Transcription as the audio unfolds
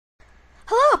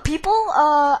people,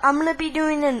 I'm gonna be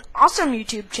doing an awesome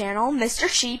YouTube channel, Mr.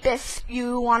 Sheep, if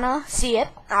you wanna see it.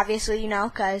 Obviously, you know,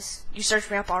 because you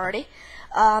searched me up already.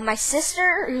 My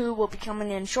sister, who will be coming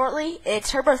in shortly,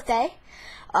 it's her birthday.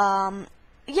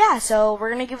 Yeah, so we're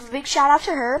gonna give a big shout out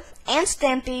to her and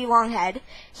Stampy Longhead.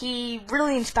 He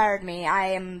really inspired me. I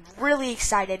am really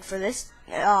excited for this.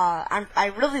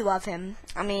 I really love him.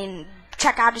 I mean,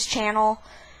 check out his channel.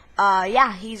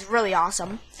 Yeah, he's really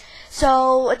awesome.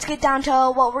 So let's get down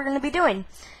to what we're gonna be doing.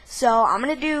 So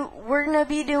we're gonna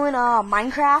be doing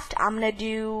Minecraft. I'm gonna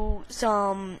do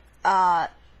some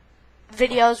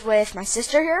videos with my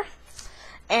sister here,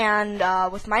 and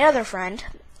with my other friend,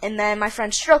 and then my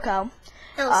friend Stroko.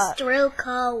 No,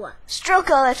 Stroko.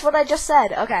 Stroko, that's what I just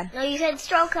said. Okay. No, you said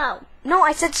Stroko. No,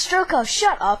 I said Stroko.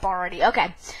 Shut up already.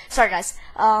 Okay. Sorry, guys.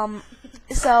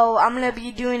 So I'm going to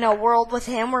be doing a world with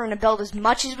him. We're going to build as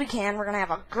much as we can. We're going to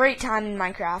have a great time in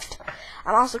Minecraft.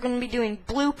 I'm also going to be doing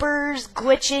bloopers,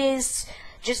 glitches,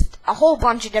 just a whole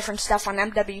bunch of different stuff on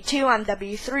MW2,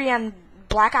 MW3, and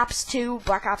Black Ops 2,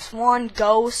 Black Ops 1,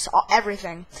 Ghosts,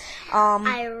 everything.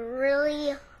 I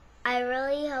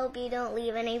really hope you don't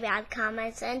leave any bad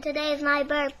comments, and today is my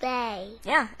birthday.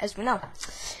 Yeah, as we know.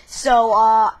 So,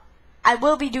 I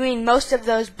will be doing most of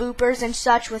those bloopers and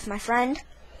such with my friend.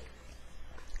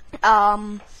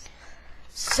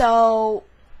 So,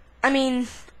 I mean,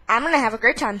 I'm gonna have a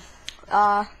great time.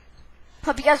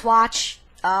 Hope you guys watch.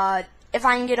 If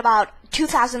I can get about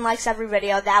 2,000 likes every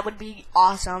video, that would be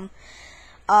awesome.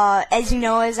 As you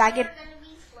know, as I get...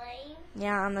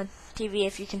 Yeah, on the TV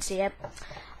if you can see it.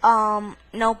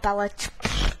 No, Bella.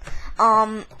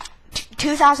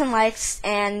 2,000 likes,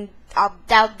 and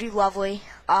that would be lovely.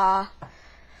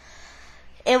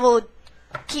 It will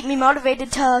keep me motivated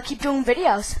to keep doing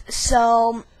videos.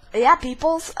 So, yeah,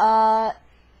 peoples, I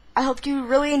hope you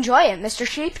really enjoy it. Mr.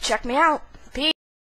 Sheep, check me out.